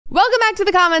Welcome back to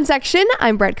the comment section.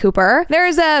 I'm Brett Cooper.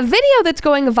 There's a video that's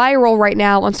going viral right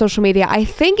now on social media. I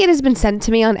think it has been sent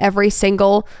to me on every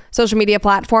single social media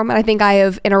platform, and I think I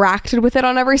have interacted with it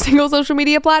on every single social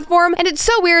media platform. And it's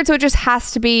so weird, so it just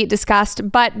has to be discussed.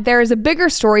 But there's a bigger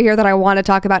story here that I want to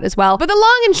talk about as well. But the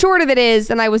long and short of it is,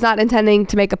 and I was not intending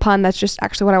to make a pun, that's just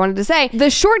actually what I wanted to say, the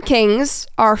short kings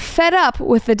are fed up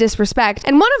with the disrespect,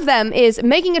 and one of them is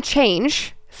making a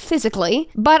change physically,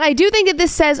 but I do think that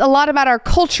this says a lot about our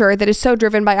culture that is so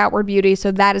driven by outward beauty,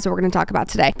 so that is what we're going to talk about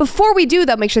today. Before we do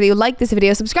though, make sure that you like this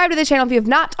video, subscribe to the channel if you have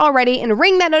not already, and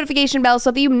ring that notification bell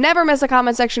so that you never miss a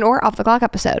comment section or off the clock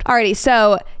episode. Alrighty,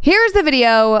 so here's the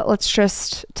video. Let's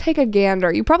just take a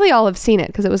gander. You probably all have seen it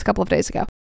because it was a couple of days ago.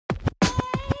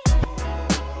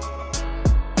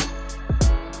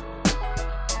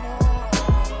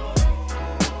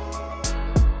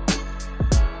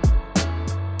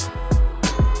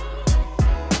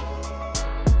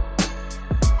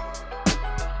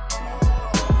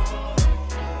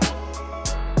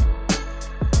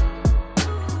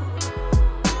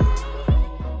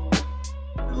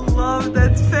 Love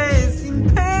that face in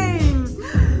pain.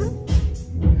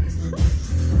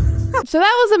 So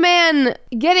that was a man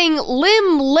getting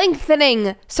limb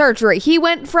lengthening surgery. He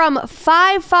went from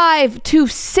 5'5" to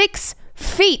 6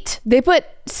 feet. They put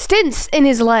stents in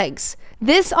his legs.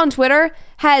 This on Twitter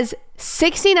has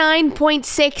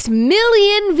 69.6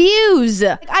 million views.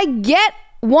 I get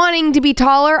wanting to be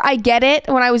taller. I get it.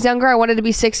 When I was younger, I wanted to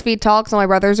be 6 feet tall because all my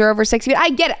brothers are over 6 feet. I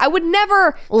get it. I would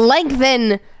never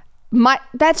lengthen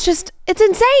that's just, it's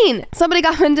insane. Somebody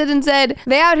commented and said,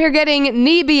 they out here getting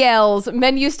knee BLs.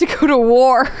 Men used to go to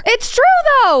war. It's true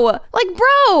though. Like,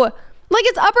 bro, like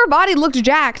his upper body looked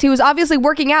jacked. He was obviously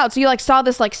working out. So you like saw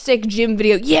this like sick gym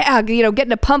video. Yeah, you know,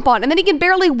 getting a pump on. And then he can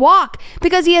barely walk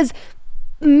because he has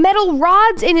metal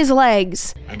rods in his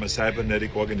legs. I'm a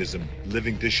cybernetic organism,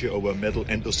 living tissue over a metal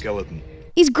endoskeleton.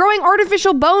 He's growing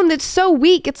artificial bone that's so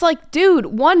weak. It's like, dude,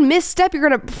 one misstep, you're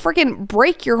gonna freaking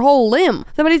break your whole limb.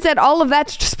 Somebody said all of that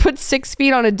to just put 6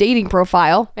 feet on a dating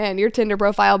profile. Man, your Tinder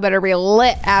profile better be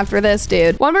lit after this,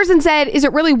 dude. One person said, is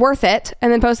it really worth it?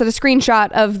 And then posted a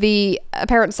screenshot of the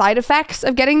apparent side effects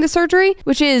of getting the surgery,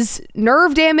 which is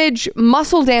nerve damage,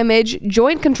 muscle damage,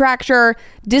 joint contracture,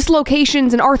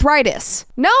 dislocations, and arthritis.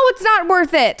 No, it's not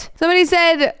worth it. Somebody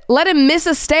said, let him miss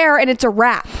a stare and it's a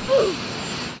wrap.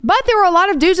 But there were a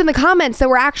lot of dudes in the comments that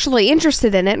were actually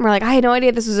interested in it and were like, I had no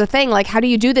idea this was a thing. Like, how do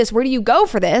you do this? Where do you go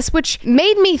for this? Which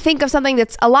made me think of something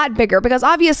that's a lot bigger because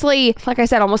obviously, like I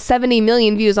said, almost 70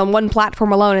 million views on one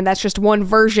platform alone, and that's just one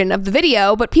version of the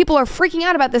video. But people are freaking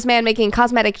out about this man making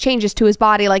cosmetic changes to his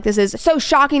body. Like, this is so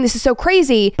shocking. This is so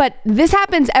crazy. But this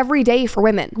happens every day for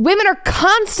women. Women are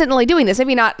constantly doing this.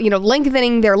 Maybe not, you know,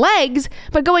 lengthening their legs,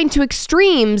 but going to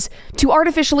extremes to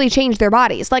artificially change their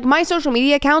bodies. Like, my social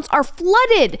media accounts are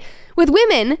flooded with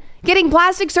women getting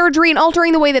plastic surgery and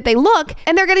altering the way that they look,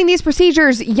 and they're getting these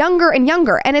procedures younger and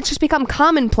younger, and it's just become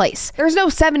commonplace. There's no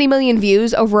 70 million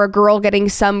views over a girl getting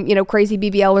some, you know, crazy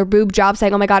BBL or boob job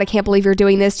saying, oh my God, I can't believe you're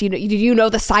doing this. Do you know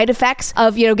the side effects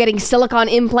of, you know, getting silicone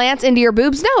implants into your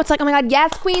boobs? No, it's like, oh my God,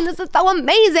 yes, queen, this is so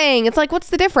amazing. It's like,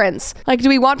 what's the difference? Like, do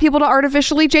we want people to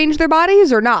artificially change their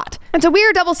bodies or not? It's a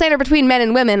weird double standard between men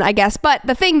and women, I guess, but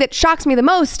the thing that shocks me the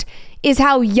most is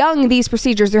how young these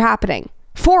procedures are happening.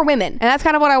 For women. And that's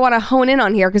kind of what I want to hone in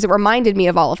on here because it reminded me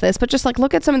of all of this. But just like,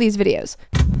 look at some of these videos.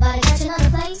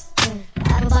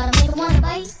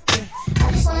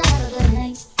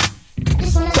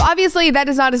 So obviously that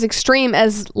is not as extreme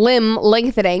as limb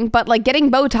lengthening, but like getting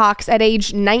Botox at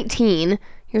age 19.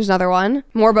 Here's another one.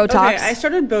 More Botox. Okay, I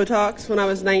started Botox when I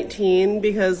was 19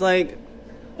 because like,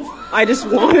 I just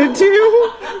wanted to.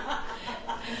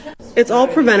 It's all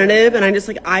preventative, and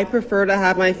I prefer to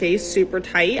have my face super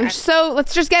tight. So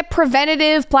let's just get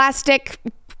preventative plastic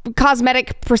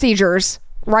cosmetic procedures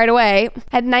right away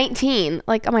at 19.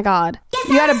 Like, oh my God.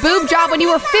 You had a boob job when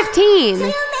you were 15.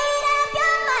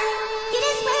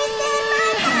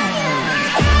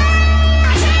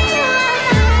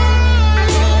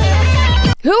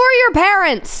 Who are your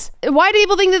parents? Why do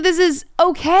people think that this is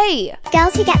okay?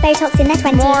 Girls who get Botox in their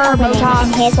 20s More are women, Botox.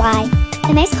 and here's why.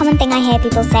 The most common thing I hear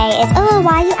people say is, oh,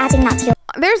 why are you adding that to your...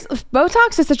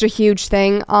 Botox is such a huge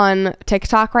thing on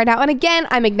TikTok right now. And again,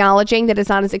 I'm acknowledging that it's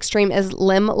not as extreme as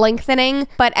limb lengthening,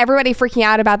 but everybody freaking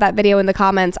out about that video in the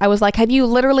comments, I was like, have you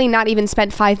literally not even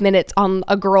spent 5 minutes on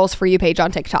a girl's For You page on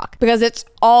TikTok? Because it's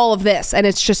all of this and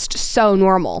it's just so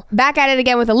normal. Back at it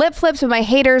again with the lip flips, but my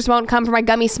haters won't come for my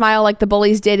gummy smile like the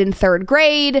bullies did in 3rd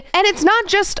grade. And it's not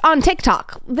just on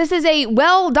TikTok. This is a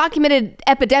well-documented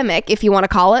epidemic, if you want to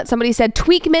call it. Somebody said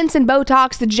tweak mints and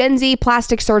Botox, the Gen Z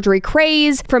plastic surgery craze.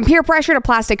 disease, from peer pressure to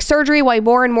plastic surgery, why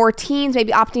more and more teens may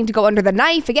be opting to go under the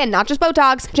knife. Again, not just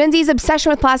Botox. Gen Z's obsession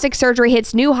with plastic surgery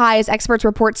hits new highs. Experts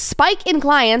report spike in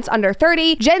clients under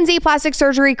 30. Gen Z plastic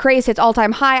surgery craze hits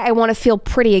all-time high. I want to feel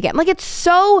pretty again. Like, it's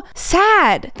so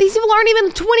sad. These people aren't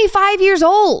even 25 years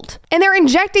old. And they're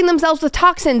injecting themselves with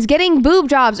toxins, getting boob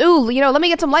jobs. Ooh, let me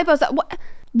get some lipos.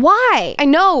 Why? I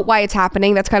know why it's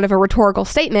happening. That's kind of a rhetorical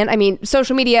statement. I mean,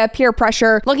 social media, peer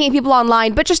pressure, looking at people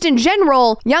online, but just in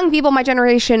general, young people, my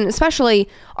generation especially,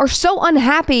 are so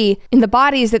unhappy in the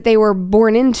bodies that they were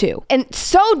born into and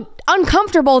so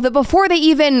uncomfortable that before they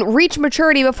even reach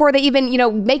maturity, before they even,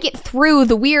 make it through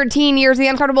the weird teen years, the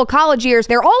uncomfortable college years,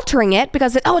 they're altering it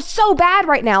because, it's so bad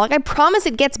right now. Like, I promise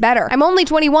it gets better. I'm only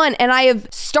 21 and I have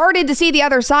started to see the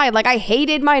other side. Like, I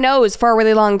hated my nose for a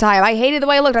really long time. I hated the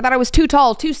way I looked. I thought I was too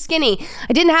tall, too skinny.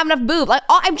 I didn't have enough boob. Like,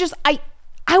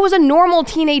 I was a normal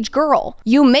teenage girl.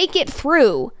 You make it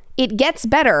through. It gets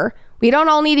better. We don't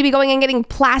all need to be going and getting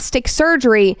plastic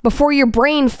surgery before your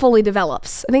brain fully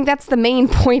develops. I think that's the main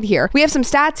point here. We have some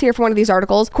stats here from one of these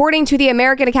articles. According to the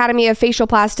American Academy of Facial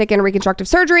Plastic and Reconstructive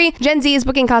Surgery, Gen Z is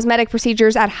booking cosmetic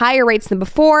procedures at higher rates than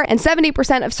before, and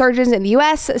 70% of surgeons in the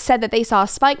US said that they saw a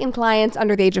spike in clients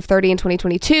under the age of 30 in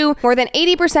 2022. More than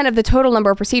 80% of the total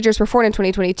number of procedures performed in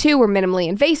 2022 were minimally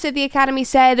invasive, the Academy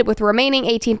said, with the remaining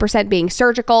 18% being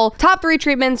surgical. Top 3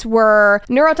 treatments were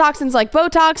neurotoxins like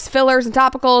Botox, fillers, and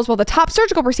topicals, while the top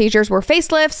surgical procedures were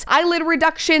facelifts, eyelid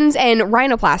reductions, and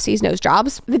rhinoplasties, nose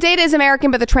jobs. The data is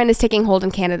American, but the trend is taking hold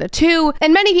in Canada too.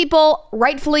 And many people,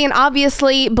 rightfully and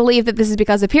obviously, believe that this is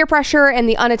because of peer pressure and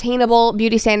the unattainable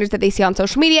beauty standards that they see on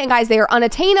social media. And guys, they are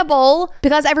unattainable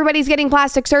because everybody's getting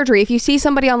plastic surgery. If you see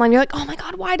somebody online, you're like, oh my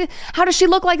God, how does she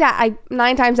look like that?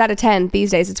 9 times out of 10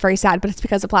 these days, it's very sad, but it's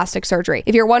because of plastic surgery.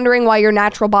 If you're wondering why your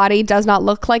natural body does not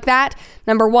look like that,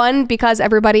 number 1, because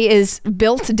everybody is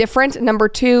built different. Number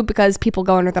 2, because people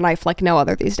go under the knife like no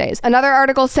other these days. Another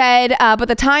article said, but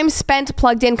the time spent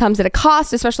plugged in comes at a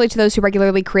cost, especially to those who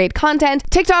regularly create content.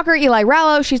 TikToker Eli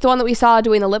Rallo, she's the one that we saw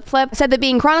doing the lip flip, said that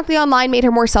being chronically online made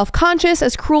her more self-conscious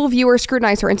as cruel viewers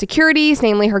scrutinize her insecurities,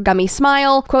 namely her gummy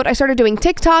smile. Quote, I started doing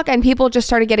TikTok and people just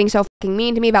started getting so fucking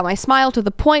mean to me about my smile to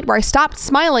the point where I stopped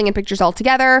smiling in pictures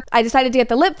altogether. I decided to get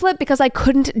the lip flip because I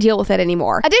couldn't deal with it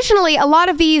anymore. Additionally, a lot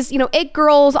of these, it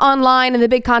girls online and the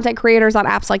big content creators on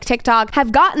apps like TikTok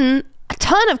have gotten a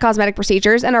ton of cosmetic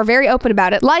procedures and are very open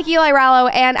about it, like Eli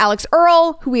Rallo and Alex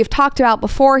Earl, who we have talked about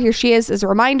before. Here she is as a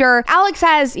reminder. Alex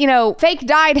has, fake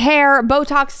dyed hair,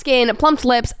 Botox skin, plumped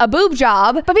lips, a boob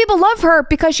job, but people love her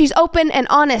because she's open and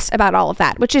honest about all of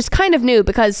that, which is kind of new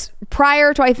because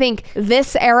prior to, I think,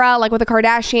 this era, like with the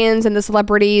Kardashians and the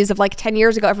celebrities of like 10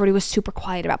 years ago, everybody was super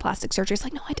quiet about plastic surgery. It's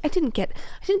like, no, I didn't get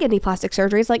any plastic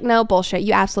surgery. It's like, no, bullshit.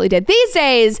 You absolutely did. These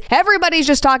days, everybody's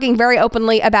just talking very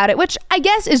openly about it, which I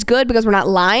guess is good because we're not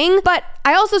lying, but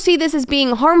I also see this as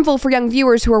being harmful for young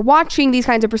viewers who are watching these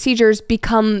kinds of procedures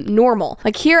become normal.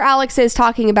 Like here, Alex is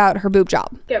talking about her boob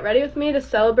job. Get ready with me to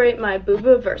celebrate my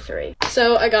boob-anniversary.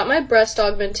 So I got my breast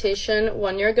augmentation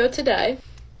 1 year ago today,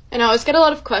 and I always get a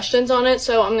lot of questions on it,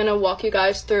 so I'm gonna walk you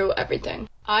guys through everything.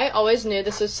 I always knew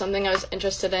this was something I was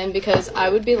interested in because I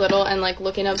would be little and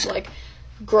looking up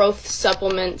growth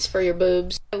supplements for your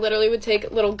boobs. I literally would take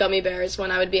little gummy bears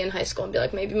when I would be in high school and be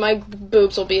like, maybe my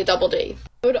boobs will be a double D.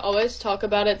 I would always talk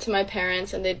about it to my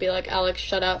parents and they'd be like, Alex,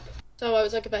 shut up. So I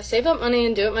was like, if I save up money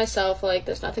and do it myself,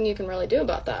 there's nothing you can really do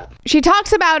about that. She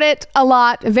talks about it a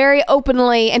lot, very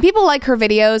openly, and people like her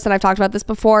videos, and I've talked about this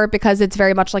before, because it's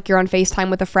very much like you're on FaceTime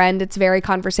with a friend. It's very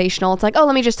conversational. It's like, oh,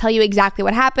 let me just tell you exactly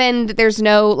what happened. There's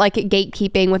no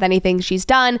gatekeeping with anything she's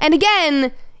done. And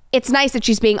again, it's nice that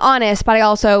she's being honest, but I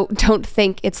also don't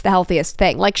think it's the healthiest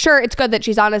thing. Sure, it's good that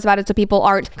she's honest about it so people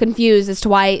aren't confused as to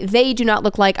why they do not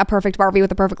look like a perfect Barbie with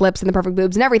the perfect lips and the perfect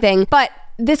boobs and everything. But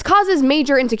this causes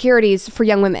major insecurities for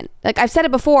young women. I've said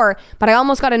it before, but I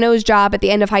almost got a nose job at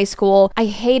the end of high school. I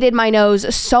hated my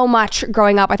nose so much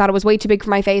growing up. I thought it was way too big for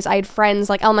my face. I had friends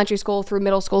elementary school through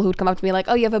middle school who'd come up to me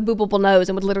oh, you have a boobable nose,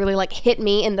 and would literally hit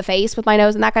me in the face with my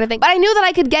nose and that kind of thing. But I knew that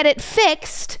I could get it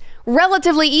fixed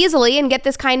relatively easily and get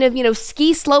this kind of,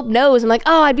 ski slope nose. I'm like,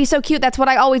 oh, I'd be so cute. That's what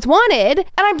I always wanted. And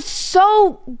I'm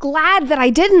so glad that I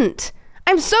didn't.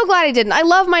 I'm so glad I didn't. I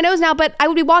love my nose now, but I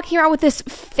would be walking around with this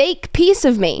fake piece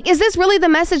of me. Is this really the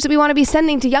message that we want to be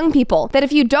sending to young people? That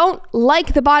if you don't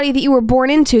like the body that you were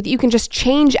born into, that you can just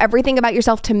change everything about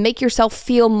yourself to make yourself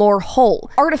feel more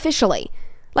whole, artificially?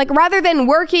 Rather than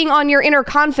working on your inner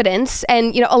confidence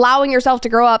and, allowing yourself to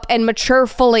grow up and mature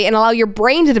fully and allow your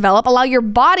brain to develop, allow your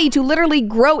body to literally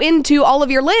grow into all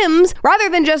of your limbs, rather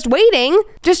than just waiting,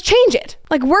 just change it.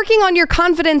 Like working on your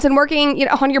confidence and working, you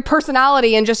know, on your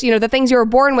personality and just, you know, the things you were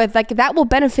born with, like that will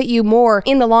benefit you more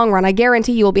in the long run. I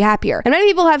guarantee you will be happier. And many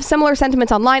people have similar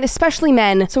sentiments online, especially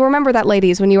men. So remember that,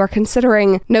 ladies, when you are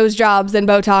considering nose jobs and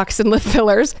Botox and lip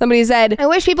fillers. Somebody said, I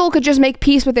wish people could just make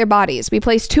peace with their bodies. We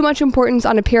place too much importance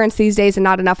on appearance these days and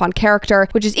not enough on character,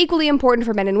 which is equally important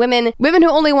for men and women. Women who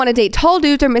only want to date tall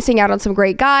dudes are missing out on some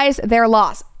great guys. Their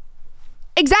loss.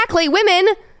 Exactly. Women,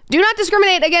 do not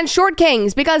discriminate against short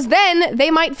kings, because then they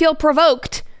might feel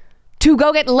provoked to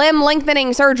go get limb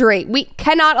lengthening surgery. We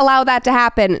cannot allow that to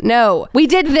happen. No, we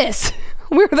did this.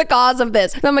 We're the cause of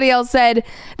this. Somebody else said,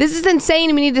 this is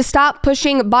insane. We need to stop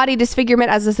pushing body disfigurement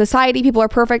as a society. People are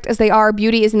perfect as they are.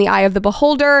 Beauty is in the eye of the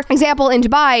beholder. Example, in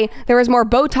Dubai, there is more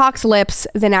Botox lips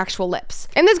than actual lips.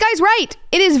 And this guy's right.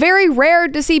 It is very rare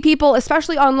to see people,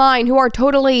 especially online, who are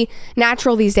totally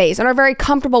natural these days and are very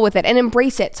comfortable with it and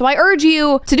embrace it. So I urge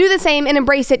you to do the same and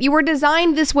embrace it. You were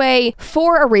designed this way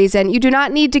for a reason. You do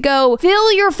not need to go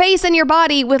fill your face and your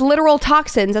body with literal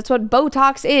toxins. That's what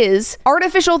Botox is.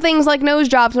 Artificial things like nose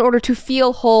jobs in order to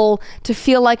feel whole, to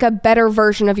feel like a better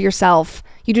version of yourself.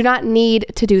 You do not need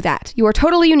to do that. You are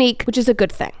totally unique, which is a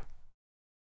good thing.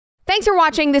 Thanks for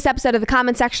watching this episode of The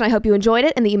Comment Section. I hope you enjoyed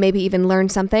it and that you maybe even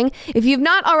learned something. If you've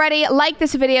not already, like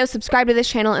this video, subscribe to this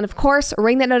channel, and of course,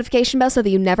 ring that notification bell so that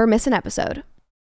you never miss an episode.